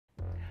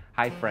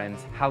Hi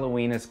friends,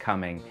 Halloween is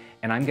coming,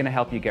 and I'm going to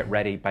help you get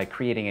ready by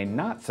creating a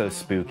not so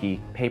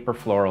spooky paper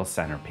floral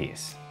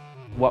centerpiece.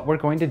 What we're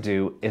going to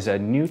do is a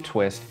new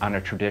twist on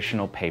a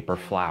traditional paper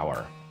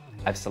flower.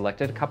 I've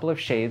selected a couple of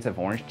shades of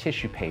orange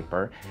tissue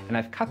paper and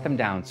I've cut them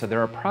down so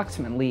they're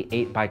approximately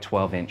 8 by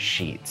 12 inch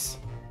sheets.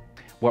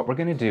 What we're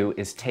going to do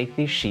is take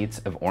these sheets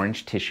of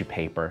orange tissue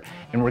paper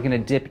and we're going to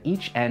dip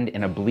each end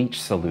in a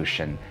bleach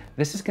solution.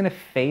 This is going to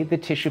fade the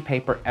tissue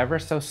paper ever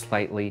so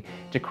slightly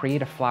to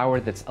create a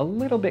flower that's a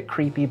little bit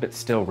creepy but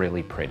still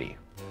really pretty.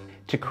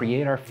 To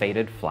create our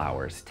faded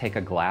flowers, take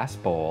a glass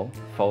bowl,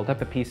 fold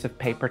up a piece of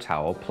paper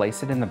towel,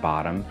 place it in the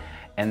bottom,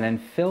 and then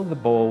fill the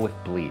bowl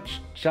with bleach,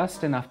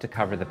 just enough to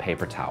cover the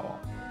paper towel.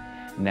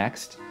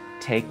 Next,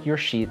 take your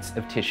sheets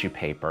of tissue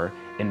paper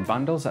in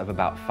bundles of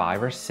about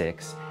 5 or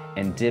 6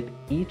 and dip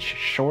each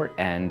short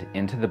end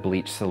into the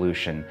bleach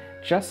solution,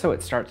 just so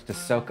it starts to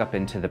soak up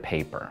into the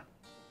paper.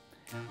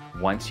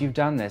 Once you've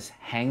done this,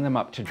 hang them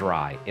up to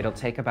dry. It'll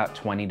take about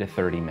 20 to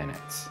 30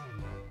 minutes.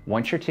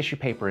 Once your tissue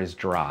paper is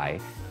dry,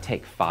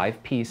 take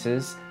 5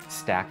 pieces,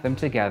 stack them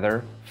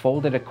together,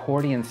 fold it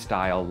accordion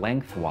style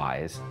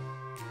lengthwise.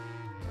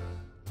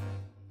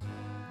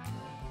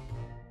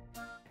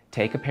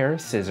 Take a pair of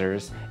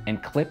scissors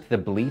and clip the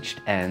bleached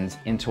ends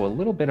into a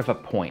little bit of a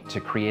point to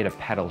create a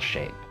petal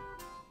shape.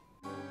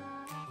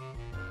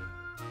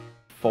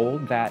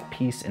 Fold that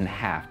piece in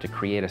half to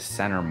create a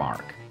center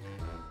mark.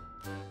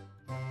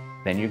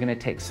 Then you're going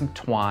to take some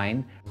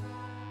twine,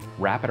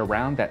 wrap it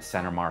around that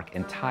center mark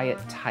and tie it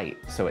tight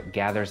so it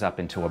gathers up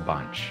into a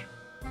bunch.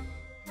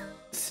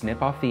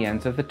 Snip off the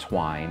ends of the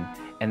twine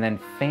and then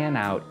fan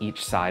out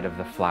each side of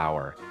the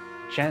flower.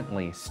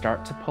 Gently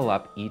start to pull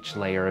up each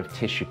layer of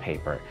tissue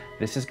paper.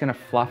 This is going to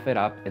fluff it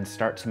up and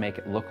start to make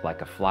it look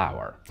like a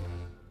flower.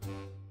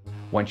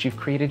 Once you've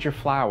created your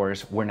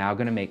flowers, we're now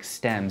going to make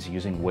stems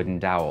using wooden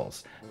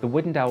dowels. The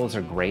wooden dowels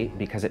are great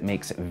because it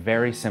makes it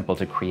very simple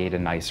to create a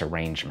nice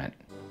arrangement.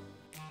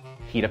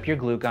 Heat up your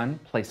glue gun,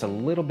 place a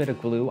little bit of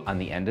glue on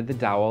the end of the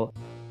dowel,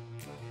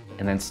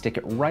 and then stick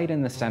it right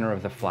in the center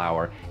of the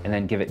flower, and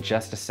then give it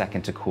just a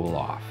second to cool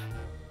off.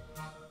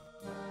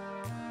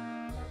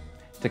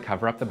 To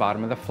cover up the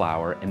bottom of the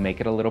flower and make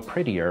it a little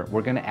prettier,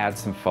 we're going to add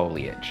some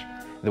foliage.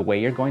 The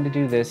way you're going to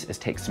do this is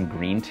take some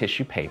green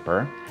tissue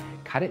paper,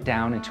 cut it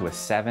down into a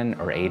 7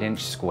 or 8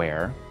 inch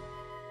square,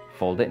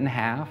 fold it in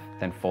half,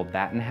 then fold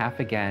that in half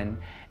again,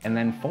 and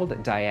then fold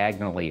it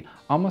diagonally,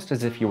 almost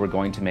as if you were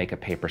going to make a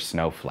paper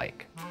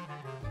snowflake.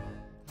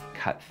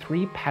 Cut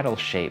 3 petal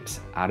shapes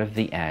out of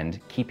the end,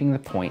 keeping the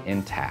point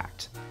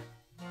intact.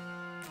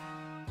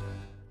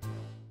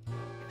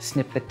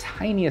 Snip the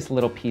tiniest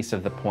little piece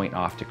of the point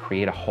off to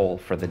create a hole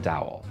for the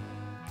dowel.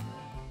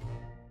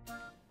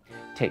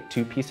 Take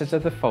 2 pieces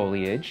of the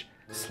foliage,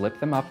 slip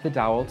them up the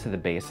dowel to the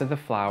base of the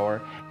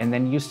flower, and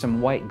then use some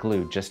white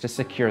glue just to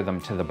secure them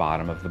to the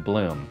bottom of the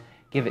bloom.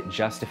 Give it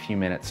just a few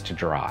minutes to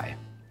dry.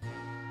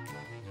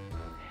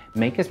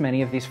 Make as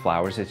many of these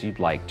flowers as you'd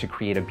like to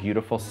create a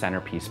beautiful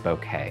centerpiece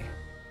bouquet.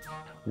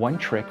 One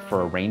trick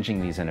for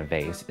arranging these in a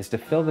vase is to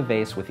fill the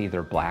vase with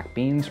either black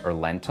beans or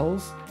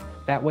lentils.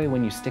 That way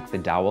when you stick the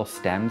dowel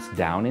stems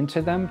down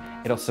into them,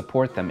 it'll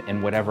support them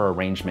in whatever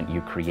arrangement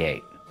you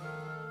create.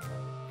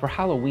 For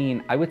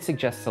Halloween, I would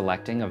suggest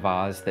selecting a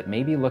vase that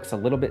maybe looks a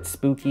little bit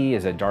spooky,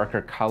 is a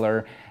darker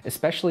color.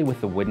 Especially with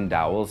the wooden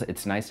dowels,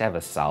 it's nice to have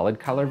a solid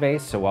color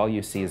vase so all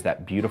you see is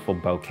that beautiful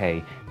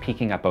bouquet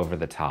peeking up over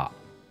the top.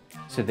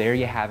 So there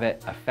you have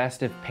it, a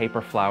festive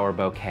paper flower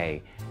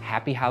bouquet.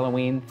 Happy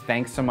Halloween,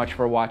 thanks so much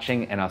for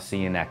watching, and I'll see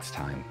you next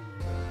time.